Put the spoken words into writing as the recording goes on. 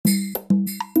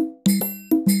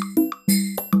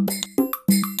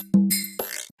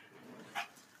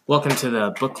Welcome to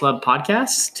the Book Club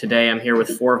podcast. Today I'm here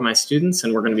with four of my students,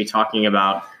 and we're going to be talking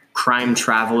about Crime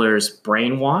Travelers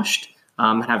Brainwashed.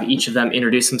 Have each of them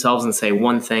introduce themselves and say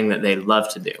one thing that they love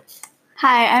to do.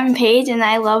 Hi, I'm Paige, and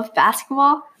I love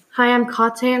basketball. Hi, I'm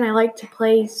Kate, and I like to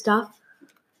play stuff.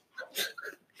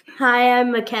 Hi,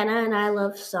 I'm McKenna, and I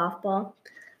love softball.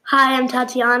 Hi, I'm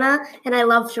Tatiana, and I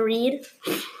love to read.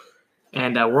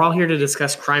 And we're all here to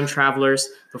discuss Crime Travelers.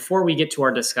 Before we get to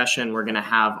our discussion, we're going to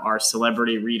have our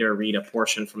celebrity reader read a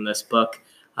portion from this book.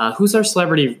 Who's our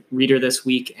celebrity reader this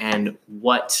week, and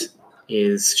what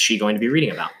is she going to be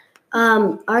reading about?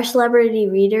 Our celebrity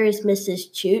reader is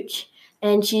Mrs. Chooch,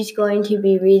 and she's going to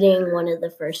be reading one of the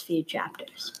first few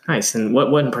chapters. Nice. And what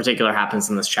in particular happens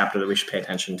in this chapter that we should pay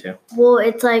attention to? Well,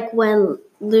 it's like when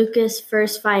Lucas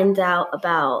first finds out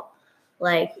about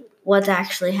what's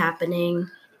actually happening,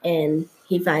 and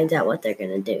he finds out what they're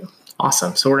going to do.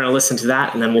 Awesome. So we're going to listen to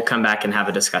that, and then we'll come back and have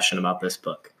a discussion about this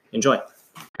book. Enjoy.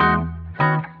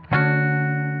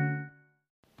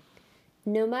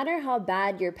 No matter how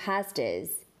bad your past is,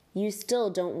 you still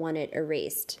don't want it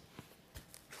erased.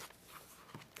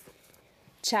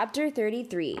 Chapter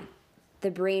 33, The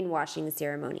Brainwashing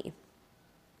Ceremony.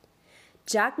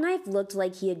 Jackknife looked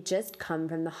like he had just come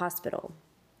from the hospital.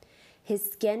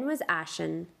 His skin was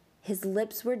ashen, his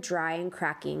lips were dry and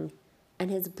cracking, and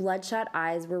his bloodshot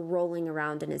eyes were rolling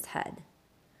around in his head.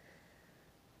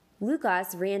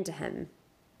 Lucas ran to him.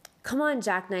 "Come on,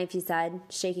 Jackknife," he said,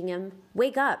 shaking him.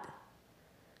 "Wake up."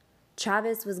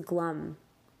 Travis was glum.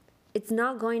 "It's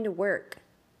not going to work."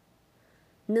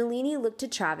 Nalini looked to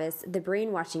Travis, the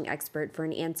brainwashing expert, for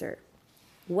an answer.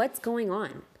 "What's going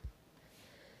on?"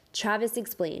 Travis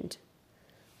explained.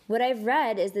 "What I've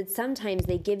read is that sometimes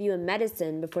they give you a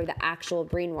medicine before the actual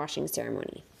brainwashing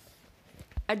ceremony."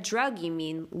 "A drug, you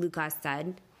mean," Lucas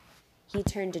said. He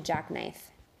turned to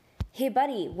Jackknife. "Hey,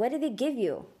 buddy, what did they give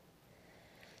you?"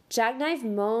 Jackknife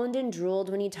moaned and drooled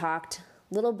when he talked,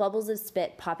 little bubbles of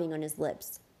spit popping on his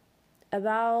lips.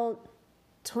 "About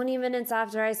 20 minutes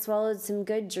after I swallowed some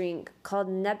good drink called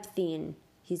Nepthine,"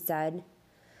 he said.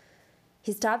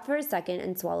 He stopped for a second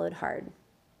and swallowed hard.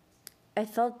 "I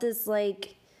felt this,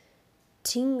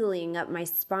 tingling up my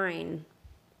spine."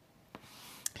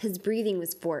 His breathing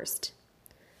was forced.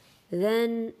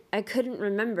 "Then I couldn't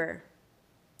remember."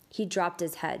 He dropped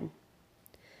his head.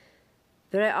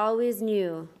 "But I always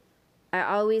knew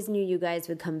you guys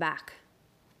would come back."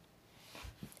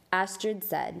 Astrid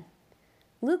said,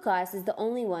 "Lucas is the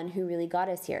only one who really got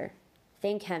us here.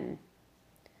 Thank him."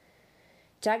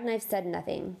 Jackknife said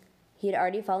nothing. He had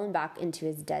already fallen back into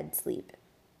his dead sleep.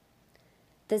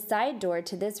 The side door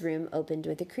to this room opened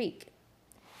with a creak.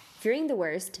 Fearing the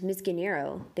worst, Miss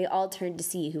Gennaro, they all turned to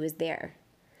see who was there.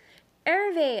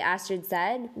 "Hervé," Astrid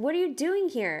said, "what are you doing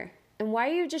here? And why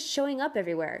are you just showing up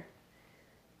everywhere?"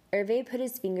 Hervé put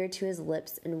his finger to his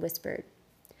lips and whispered,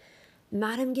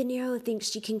 "Madame Gennaro thinks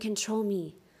she can control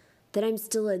me, that I'm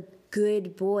still a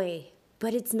good boy,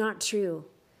 but it's not true."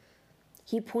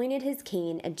 He pointed his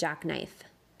cane at Jackknife.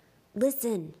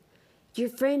 "Listen, your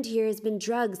friend here has been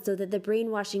drugged so that the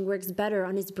brainwashing works better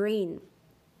on his brain."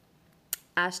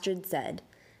 Astrid said,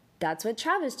 "That's what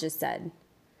Travis just said."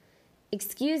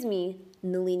 "Excuse me,"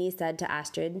 Nalini said to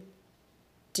Astrid.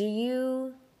 "Do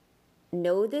you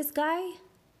know this guy?"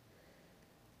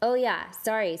 "Oh yeah,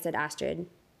 sorry," said Astrid.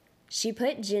 She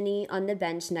put Ginny on the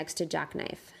bench next to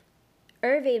Jackknife.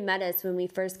 "Hervé met us when we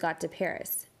first got to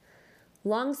Paris.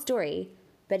 Long story,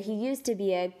 but he used to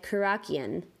be a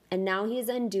Karakian, and now he is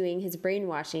undoing his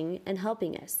brainwashing and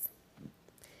helping us."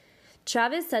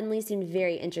 Travis suddenly seemed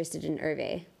very interested in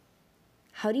Hervé.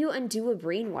 "How do you undo a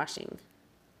brainwashing?"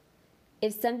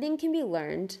 "If something can be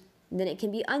learned, then it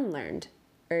can be unlearned,"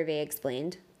 Hervé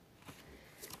explained.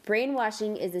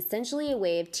 Brainwashing is essentially a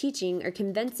way of teaching or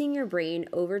convincing your brain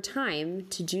over time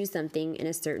to do something in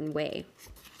a certain way.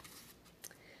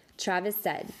 Travis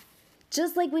said,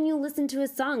 "Just like when you listen to a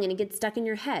song and it gets stuck in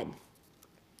your head."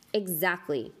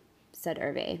 "Exactly," said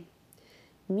Hervé.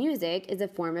 "Music is a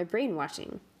form of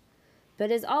brainwashing. But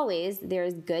as always, there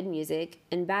is good music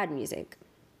and bad music."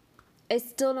 "I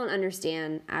still don't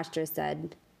understand," Astra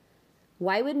said.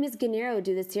 "Why would Miss Gennaro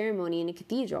do the ceremony in a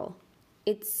cathedral?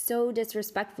 It's so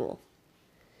disrespectful."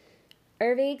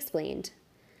 Hervé explained,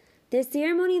 "The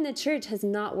ceremony in the church has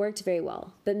not worked very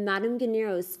well, but Madame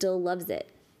Gennaro still loves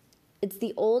it. It's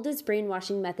the oldest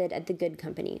brainwashing method at the Good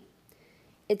Company.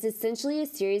 It's essentially a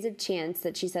series of chants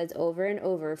that she says over and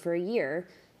over for a year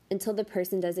until the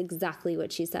person does exactly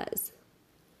what she says."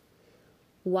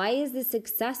 "Why is the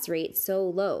success rate so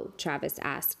low?" Travis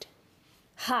asked.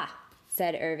 "Ha,"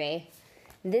 said Hervé.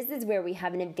 "This is where we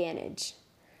have an advantage.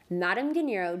 Madame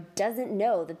Gennaro doesn't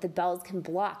know that the bells can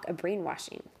block a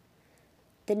brainwashing.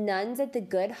 The nuns at the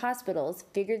good hospitals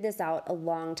figured this out a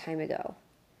long time ago.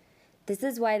 This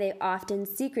is why they often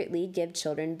secretly give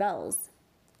children bells.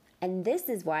 And this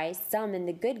is why some in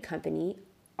the good company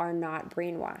are not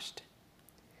brainwashed.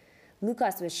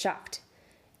 Lucas was shocked.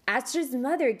 Astrid's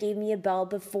mother gave me a bell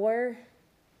before.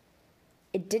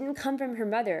 It didn't come from her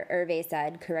mother, Hervé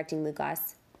said, correcting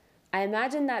Lucas. I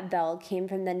imagine that bell came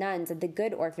from the nuns at the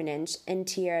good orphanage in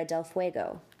Tierra del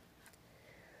Fuego.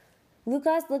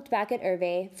 Lucas looked back at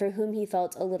Hervé, for whom he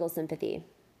felt a little sympathy.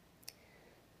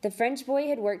 The French boy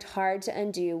had worked hard to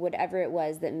undo whatever it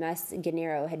was that Miss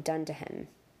Gennaro had done to him.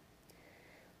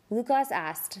 Lucas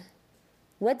asked,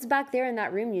 What's back there in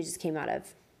that room you just came out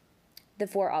of? The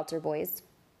 4 altar boys.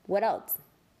 What else?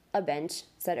 A bench,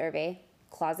 said Hervé.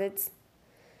 Closets.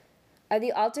 Are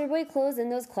the altar boy clothes in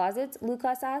those closets?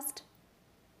 Lucas asked.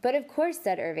 But of course,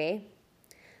 said Hervé.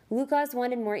 Lucas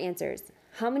wanted more answers.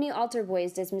 How many altar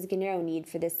boys does Miss Gennaro need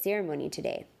for this ceremony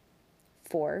today?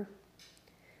 4.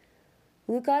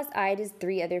 Lucas eyed his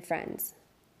 3 other friends.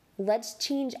 Let's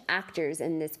change actors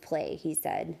in this play, he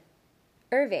said.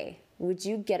 Hervé, would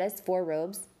you get us 4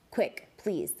 robes? Quick,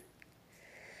 please.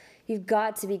 You've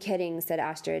got to be kidding, said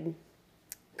Astrid.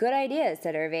 Good idea,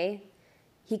 said Hervé.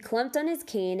 He clumped on his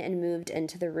cane and moved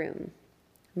into the room.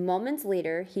 Moments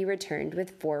later, he returned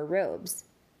with 4 robes.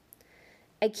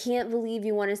 I can't believe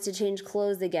you want us to change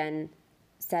clothes again,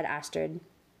 said Astrid.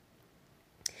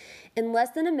 In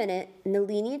less than a minute,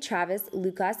 Nalini, Travis,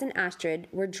 Lucas, and Astrid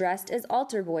were dressed as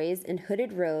altar boys in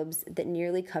hooded robes that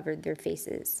nearly covered their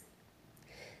faces.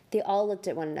 They all looked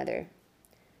at one another.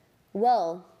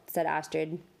 Well, said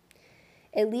Astrid,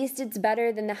 at least it's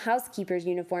better than the housekeeper's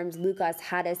uniforms Lucas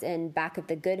had us in back at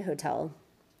the good hotel.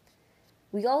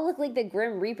 We all look like the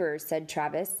Grim Reaper, said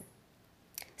Travis.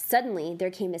 Suddenly,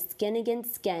 there came a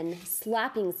skin-against-skin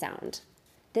slapping sound.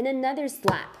 Then another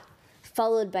slap,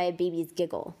 followed by a baby's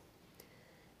giggle.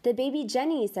 The baby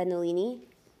Jenny, said Nalini.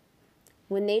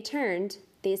 When they turned,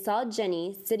 they saw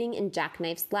Jenny sitting in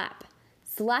Jackknife's lap,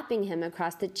 slapping him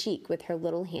across the cheek with her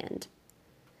little hand.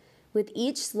 With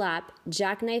each slap,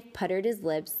 Jackknife puttered his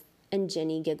lips, and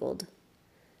Jenny giggled.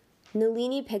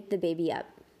 Nalini picked the baby up.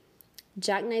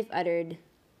 Jackknife uttered,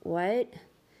 What?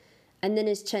 And then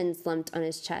his chin slumped on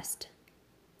his chest.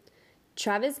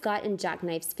 Travis got in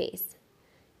Jackknife's face.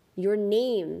 Your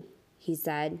name, he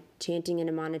said, chanting in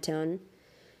a monotone.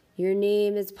 Your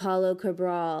name is Paulo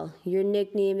Cabral. Your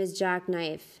nickname is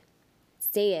Jackknife.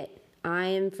 Say it. I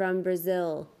am from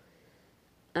Brazil.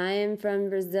 I am from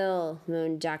Brazil,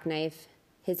 moaned Jackknife.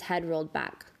 His head rolled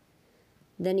back.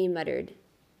 Then he muttered,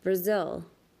 Brazil,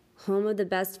 home of the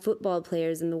best football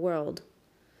players in the world.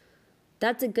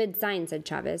 That's a good sign, said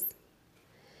Travis.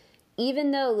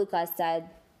 Even though, Lucas said,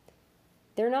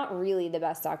 they're not really the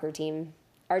best soccer team.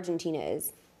 Argentina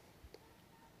is.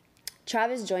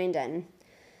 Travis joined in.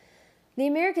 The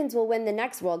Americans will win the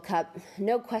next World Cup,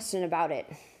 no question about it.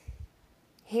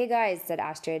 Hey guys, said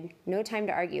Astrid, no time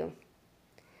to argue.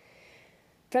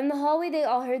 From the hallway, they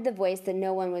all heard the voice that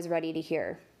no one was ready to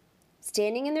hear.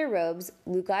 Standing in their robes,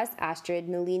 Lucas, Astrid,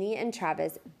 Nalini, and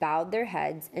Travis bowed their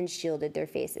heads and shielded their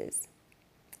faces.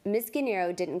 Miss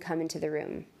Gennaro didn't come into the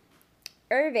room.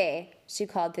 Hervé, she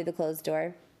called through the closed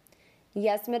door.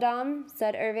 Yes, madame,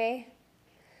 said Hervé.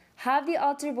 Have the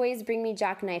altar boys bring me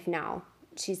Jackknife now,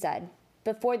 she said,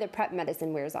 before the prep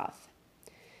medicine wears off.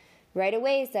 Right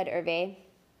away, said Hervé.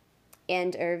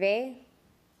 And Hervé?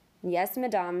 Yes,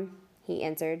 madame, he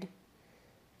answered.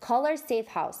 Call our safe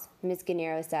house, Miss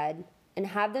Gennaro said, and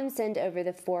have them send over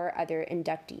the 4 other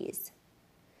inductees.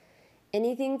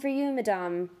 Anything for you,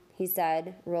 madame, he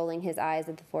said, rolling his eyes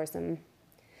at the foursome.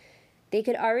 They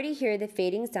could already hear the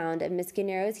fading sound of Miss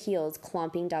Gennaro's heels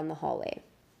clomping down the hallway.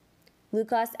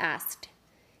 Lucas asked,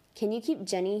 Can you keep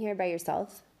Jenny here by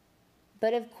yourself?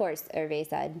 But of course, Hervé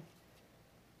said.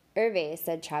 Hervé,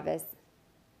 said Travis,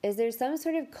 is there some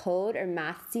sort of code or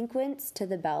math sequence to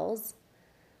the bells?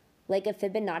 Like a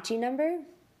Fibonacci number?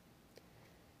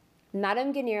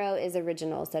 Madame Gennaro is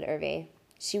original, said Hervé.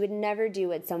 She would never do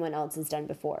what someone else has done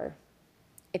before.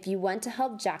 If you want to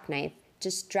help Jackknife,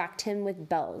 distract him with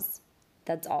bells.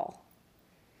 That's all.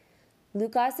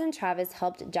 Lucas and Travis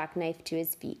helped Jackknife to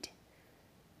his feet.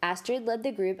 Astrid led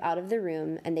the group out of the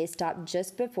room, and they stopped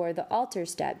just before the altar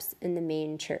steps in the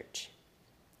main church.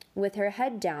 With her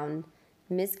head down,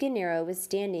 Miss Gennaro was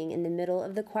standing in the middle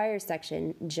of the choir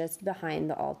section just behind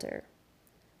the altar.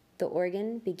 The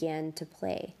organ began to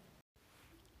play.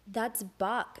 That's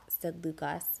Bach, said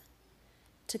Lucas.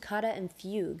 Toccata and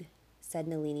fugue, said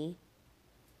Nalini.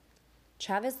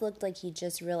 Travis looked like he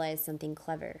just realized something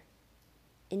clever.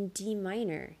 In D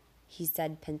minor, he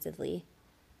said pensively.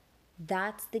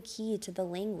 That's the key to the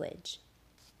language.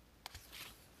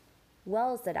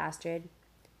 Well, said Astrid,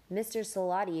 Mr.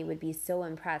 Salati would be so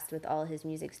impressed with all his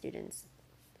music students.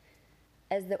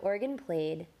 As the organ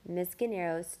played, Miss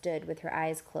Gennaro stood with her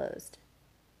eyes closed.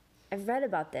 I've read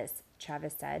about this,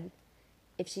 Travis said.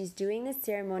 If she's doing the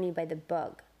ceremony by the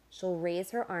book, she'll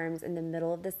raise her arms in the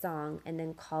middle of the song and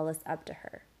then call us up to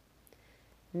her.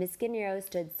 Miss Gennaro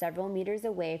stood several meters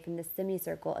away from the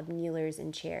semicircle of kneelers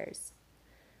and chairs.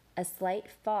 A slight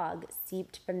fog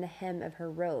seeped from the hem of her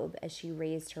robe as she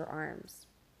raised her arms.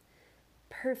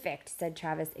 Perfect, said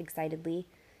Travis excitedly.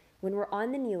 When we're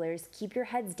on the kneelers, keep your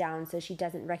heads down so she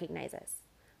doesn't recognize us.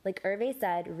 Like Hervé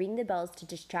said, ring the bells to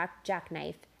distract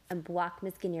Jackknife and block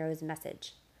Miss Gennaro's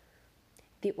message.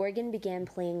 The organ began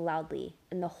playing loudly,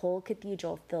 and the whole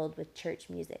cathedral filled with church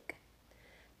music.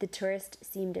 The tourist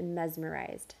seemed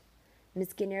mesmerized.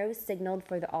 Miss Gennaro signaled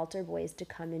for the altar boys to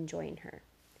come and join her.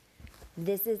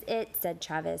 This is it, said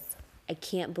Travis. I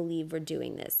can't believe we're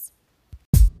doing this.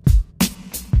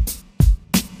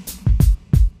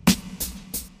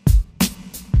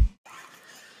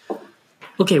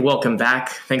 Okay, welcome back.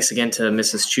 Thanks again to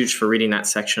Mrs. Chooch for reading that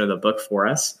section of the book for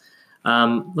us.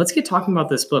 Let's get talking about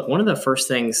this book. One of the first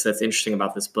things that's interesting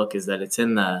about this book is that it's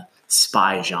in the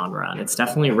spy genre, and it's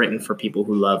definitely written for people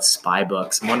who love spy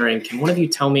books. I'm wondering, can one of you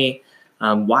tell me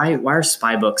why are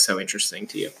spy books so interesting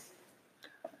to you?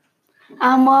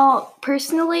 Well,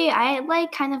 personally, I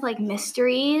like kind of like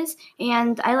mysteries,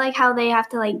 and I like how they have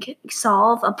to like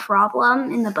solve a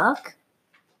problem in the book.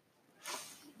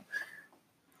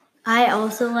 I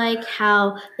also like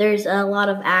how there's a lot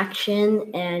of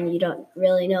action and you don't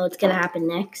really know what's going to happen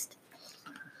next.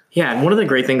 Yeah, and one of the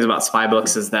great things about spy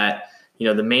books is that, you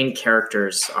know, the main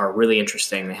characters are really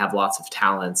interesting. They have lots of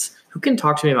talents. Who can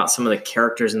talk to me about some of the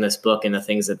characters in this book and the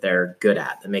things that they're good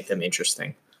at that make them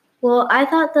interesting? Well, I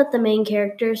thought that the main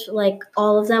characters, like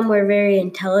all of them, were very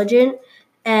intelligent.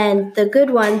 And the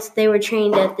good ones, they were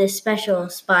trained at this special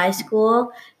spy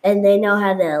school, and they know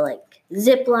how to like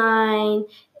zip line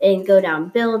and go down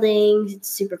buildings. It's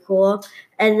super cool.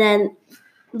 And then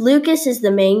Lucas is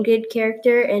the main good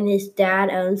character, and his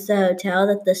dad owns the hotel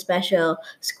that the special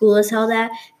school is held at.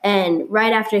 And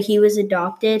right after he was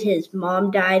adopted, his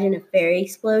mom died in a ferry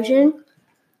explosion.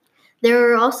 There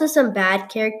were also some bad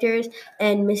characters,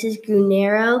 and Mrs.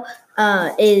 Gennaro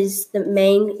is the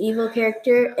main evil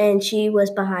character, and she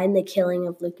was behind the killing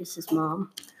of Lucas's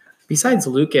mom. Besides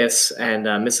Lucas and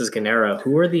Mrs. Gennaro,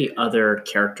 who are the other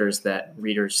characters that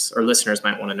readers or listeners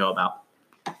might want to know about?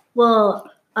 Well,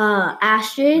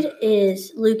 Astrid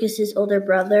is Lucas's older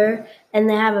brother, and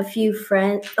they have a few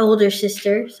older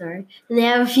sister, and they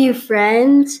have a few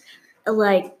friends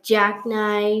like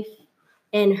Jackknife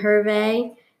and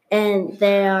Hervé, and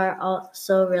they are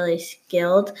also really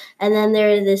skilled. And then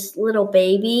there's this little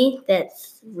baby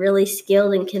that's really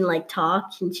skilled and can like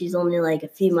talk, and she's only like a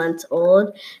few months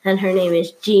old, and her name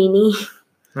is Jeannie.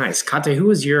 Nice. Kate, who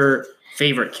was your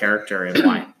favorite character and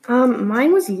why?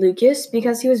 Mine was Lucas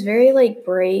because he was very like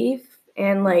brave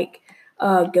and like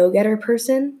a go-getter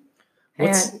person.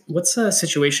 What's a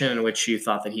situation in which you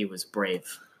thought that he was brave?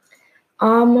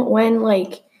 When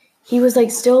like he was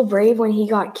like still brave when he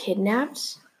got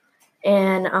kidnapped,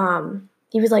 and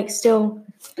he was like still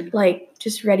like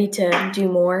just ready to do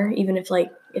more, even if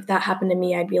that happened to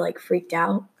me, I'd be like freaked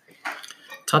out.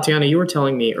 Tatiana, you were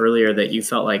telling me earlier that you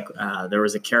felt like there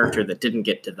was a character that didn't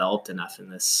get developed enough in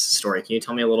this story. Can you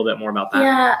tell me a little bit more about that?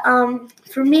 Yeah,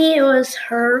 for me it was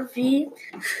Hervé.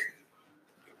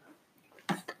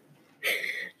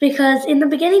 Because in the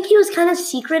beginning he was kind of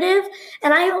secretive,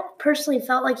 and I personally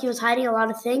felt like he was hiding a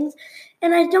lot of things.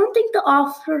 And I don't think the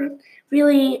author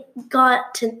we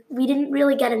didn't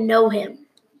really get to know him.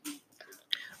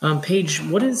 Paige,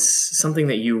 what is something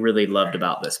that you really loved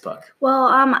about this book? Well,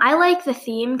 I like the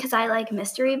theme because I like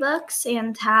mystery books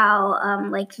and how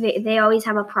like they always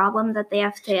have a problem that they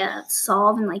have to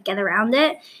solve and like get around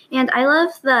it. And I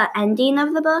love the ending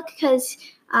of the book because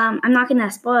I'm not going to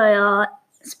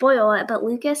spoil it, but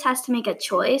Lucas has to make a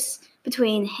choice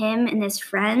between him and his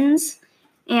friends.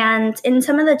 And in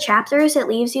some of the chapters, it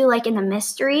leaves you like in a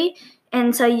mystery.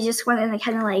 And so you just want to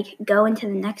kind of like go into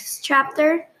the next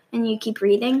chapter and you keep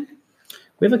reading.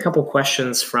 We have a couple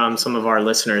questions from some of our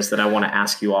listeners that I want to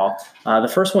ask you all.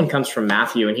 The first one comes from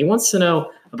Matthew, and he wants to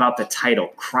know about the title,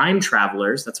 Crime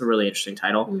Travelers. That's a really interesting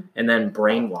title. And then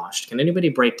Brainwashed. Can anybody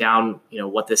break down,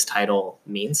 what this title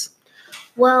means?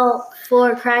 Well,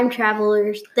 for crime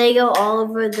travelers, they go all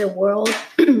over the world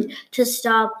to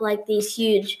stop like these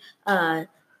huge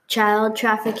child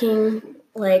trafficking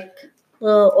like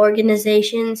little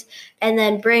organizations. And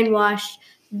then Brainwashed,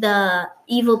 the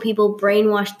evil people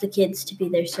brainwashed the kids to be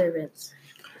their servants.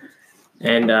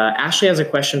 And Ashley has a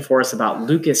question for us about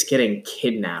Lucas getting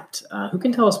kidnapped. Who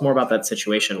can tell us more about that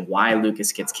situation? Why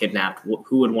Lucas gets kidnapped?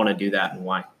 Who would want to do that and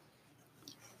why?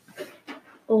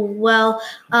 Well,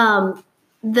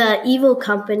 the evil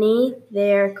company,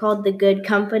 they're called the Good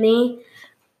Company.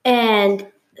 And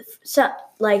so,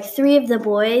 like, 3 of the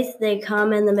boys, they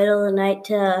come in the middle of the night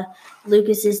to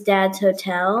Lucas's dad's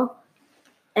hotel.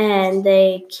 And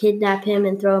they kidnap him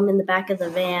and throw him in the back of the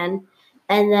van.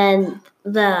 And then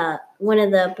one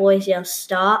of the boys yells,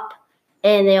 "Stop,"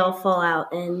 and they all fall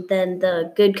out. And then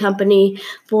the Good Company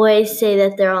boys say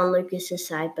that they're on Lucas's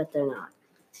side, but they're not.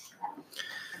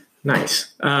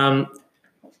 Nice.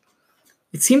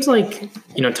 It seems like,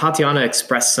 Tatiana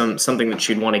expressed something that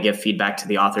she'd want to give feedback to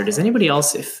the author. Does anybody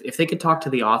else, if they could talk to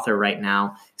the author right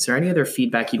now, is there any other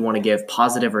feedback you'd want to give,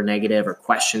 positive or negative, or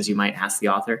questions you might ask the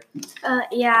author?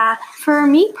 Yeah, for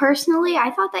me personally,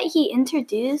 I thought that he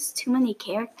introduced too many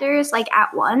characters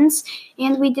at once,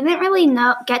 and we didn't really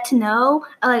get to know.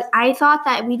 I thought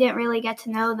that we didn't really get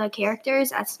to know the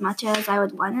characters as much as I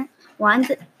would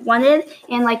wanted,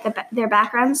 and their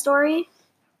background story.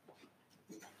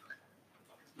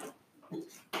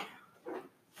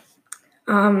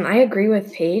 I agree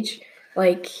with Paige.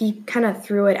 He kind of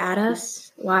threw it at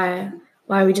us. Why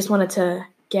we just wanted to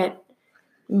get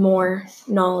more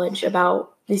knowledge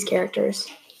about these characters.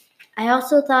 I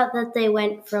also thought that they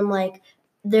went from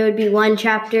there would be one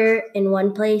chapter in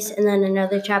one place and then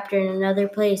another chapter in another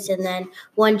place and then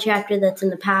one chapter that's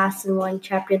in the past and one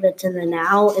chapter that's in the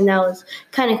now, and that was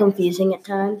kind of confusing at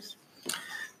times.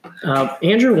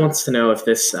 Andrew wants to know if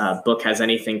this book has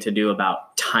anything to do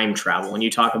about time travel. When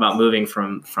you talk about moving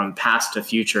from past to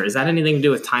future, is that anything to do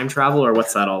with time travel, or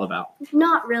what's that all about?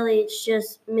 Not really. It's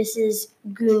just Mrs.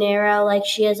 Gunera,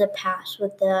 she has a past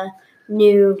with the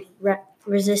new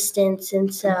resistance,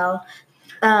 and so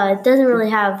it doesn't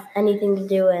really have anything to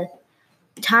do with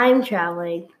time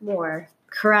traveling, more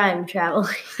crime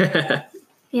traveling.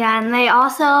 Yeah, and they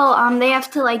also they have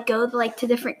to go to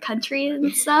different countries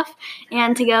and stuff,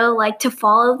 and to go to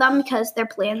follow them because they're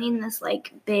planning this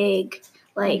big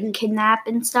kidnap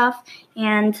and stuff,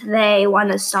 and they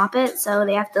want to stop it, so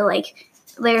they have to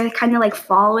they're kind of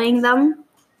following them.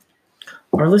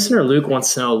 Our listener Luke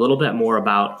wants to know a little bit more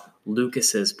about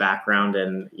Lucas's background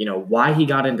and why he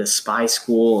got into spy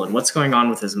school and what's going on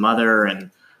with his mother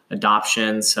and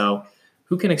adoption. So,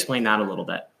 who can explain that a little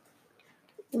bit?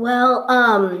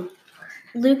 Well,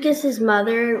 Lucas's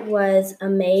mother was a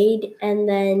maid, and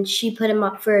then she put him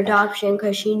up for adoption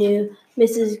because she knew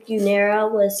Mrs.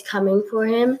 Gunera was coming for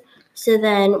him. So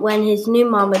then when his new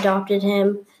mom adopted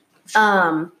him,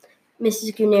 Mrs.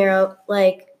 Gunera,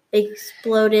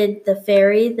 exploded the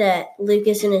ferry that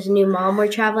Lucas and his new mom were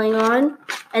traveling on.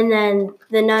 And then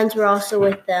the nuns were also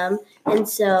with them. And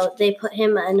so they put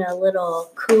him in a little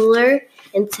cooler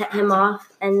and set him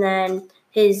off. And then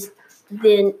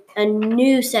a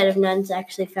new set of nuns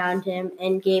actually found him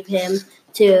and gave him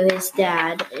to his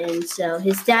dad. And so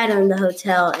his dad owned the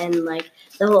hotel and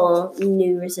the whole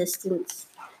new resistance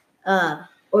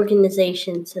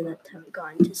organization. So that's how it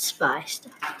got into spy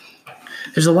stuff.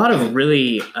 There's a lot of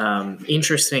really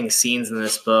interesting scenes in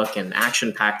this book and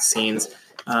action-packed scenes.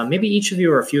 Maybe each of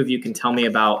you or a few of you can tell me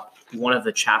about one of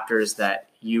the chapters that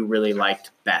you really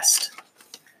liked best.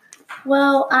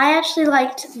 Well, I actually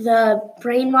liked the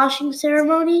brainwashing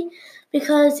ceremony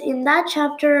because in that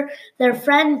chapter, their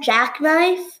friend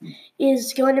Jackknife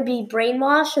is going to be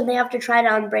brainwashed and they have to try to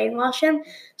unbrainwash him.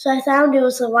 So I found it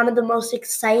was one of the most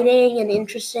exciting and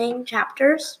interesting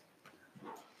chapters.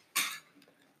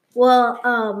 Well,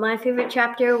 my favorite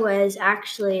chapter was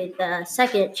actually the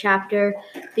second chapter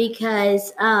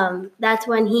because that's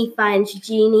when he finds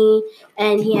Jeannie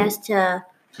and he has to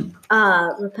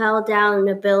rappel down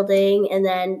a building, and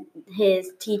then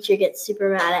his teacher gets super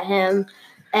mad at him,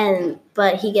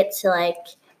 but he gets to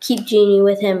keep Jeannie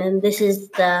with him, and this is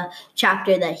the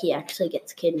chapter that he actually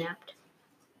gets kidnapped.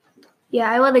 Yeah,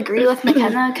 I would agree with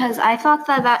McKenna because I thought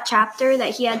that chapter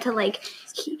that he had to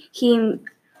he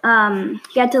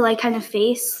had to kind of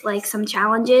face some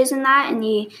challenges in that, and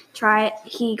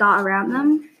he got around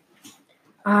them.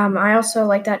 I also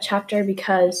like that chapter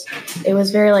because it was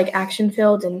very action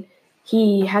filled, and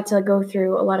he had to go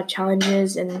through a lot of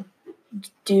challenges and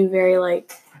do very a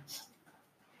lot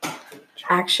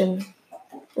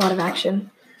of action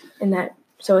in that.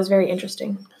 So it was very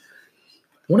interesting.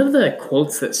 One of the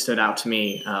quotes that stood out to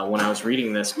me when I was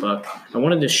reading this book, I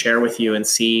wanted to share with you and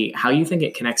see how you think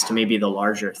it connects to maybe the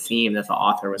larger theme that the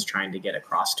author was trying to get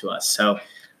across to us. So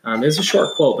it's a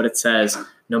short quote, but it says,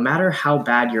 "No matter how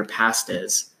bad your past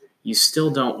is, you still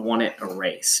don't want it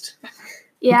erased.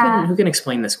 Yeah. Who can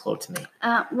explain this quote to me?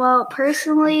 Well,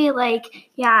 personally,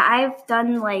 I've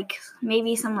done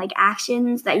maybe some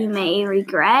actions that you may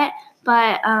regret,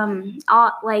 but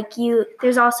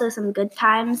there's also some good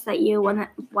times that you want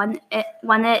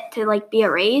it to be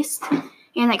erased,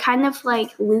 and it kind of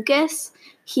like Lucas,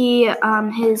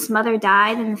 his mother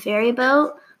died in the ferry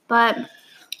boat, but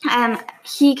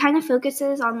he kind of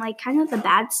focuses on kind of the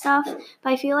bad stuff, but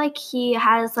I feel like he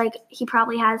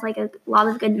probably has a lot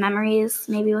of good memories,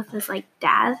 maybe with his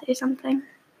dad or something.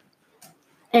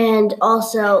 And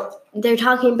also, they're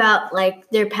talking about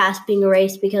their past being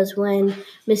erased because when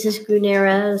Mrs.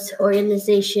 Grunero's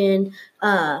organization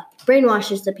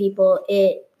brainwashes the people,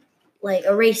 it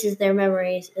erases their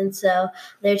memories, and so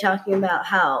they're talking about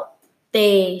how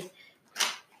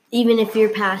even if your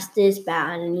past is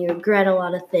bad and you regret a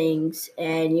lot of things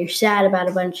and you're sad about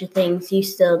a bunch of things, you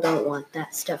still don't want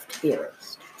that stuff to be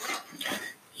erased.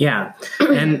 Yeah.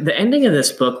 And the ending of this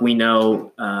book, we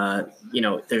know,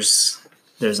 there's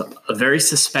a very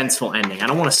suspenseful ending. I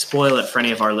don't want to spoil it for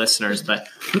any of our listeners, but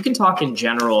we can talk in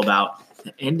general about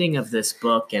the ending of this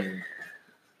book and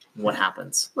what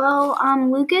happens. Well,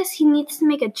 Lucas, he needs to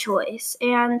make a choice,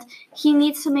 and he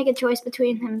needs to make a choice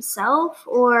between himself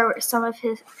or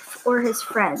his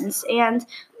friends. And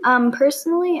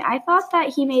personally, I thought that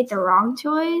he made the wrong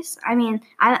choice. I mean,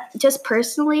 just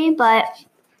personally,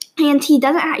 and he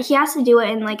doesn't. He has to do it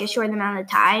in a short amount of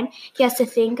time. He has to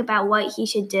think about what he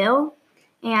should do,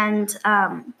 and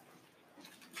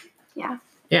yeah.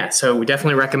 Yeah, so we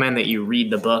definitely recommend that you read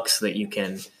the book so that you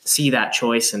can see that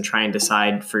choice and try and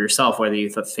decide for yourself whether you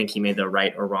think he made the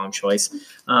right or wrong choice.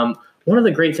 One of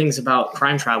the great things about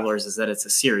Crime Travelers is that it's a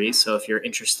series. So if you're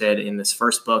interested in this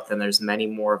first book, then there's many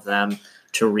more of them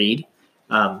to read.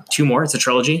 2 more. It's a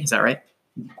trilogy. Is that right?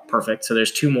 Perfect. So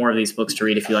there's 2 more of these books to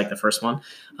read if you like the first one.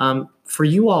 For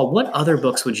you all, what other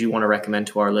books would you want to recommend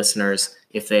to our listeners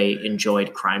if they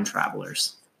enjoyed Crime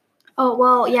Travelers? Oh,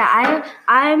 well, yeah,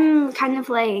 I'm kind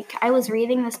of I was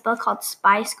reading this book called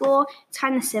Spy School. It's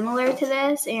kind of similar to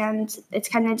this, and it's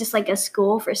kind of just a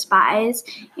school for spies,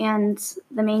 and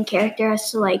the main character has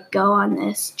to go on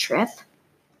this trip.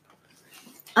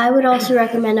 I would also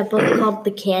recommend a book called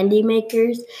The Candy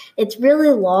Makers. It's really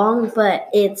long, but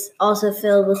it's also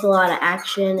filled with a lot of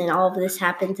action, and all of this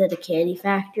happens at a candy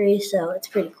factory, so it's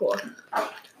pretty cool.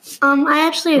 I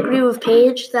actually agree with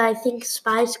Paige that I think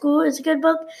Spy School is a good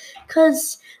book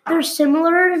because they're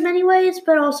similar in many ways,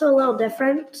 but also a little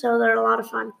different. So they're a lot of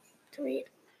fun to read.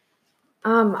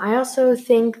 I also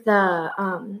think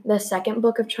the second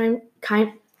book of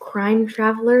Crime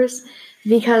Travelers,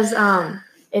 because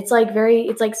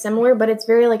it's similar, but it's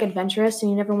very adventurous,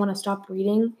 and you never want to stop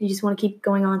reading. You just want to keep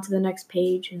going on to the next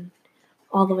page and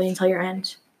all the way until your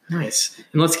end. Nice.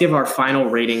 And let's give our final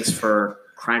ratings for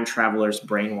Crime Travelers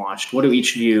Brainwashed. What do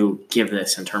each of you give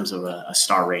this in terms of a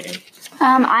star rating?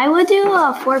 I would do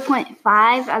a 4.5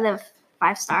 out of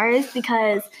 5 stars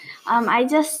because I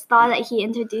just thought that he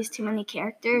introduced too many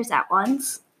characters at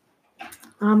once.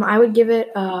 I would give it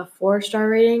a 4-star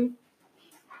rating.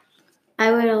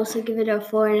 I would also give it a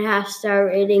 4.5-star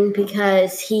rating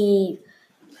because he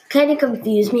kind of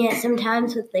confused me at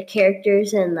sometimes with the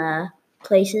characters and the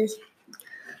places.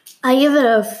 I give it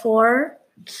a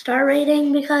 4-star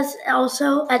rating because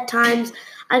also at times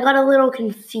I got a little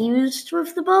confused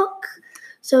with the book,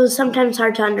 so it was sometimes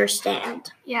hard to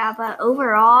understand. Yeah, but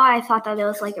overall I thought that it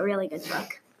was a really good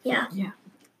book. Yeah.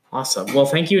 Awesome. Well,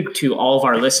 thank you to all of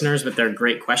our listeners with their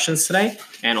great questions today,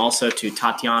 and also to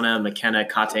Tatiana, McKenna,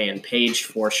 Kate, and Paige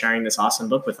for sharing this awesome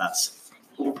book with us.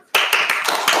 Thank you.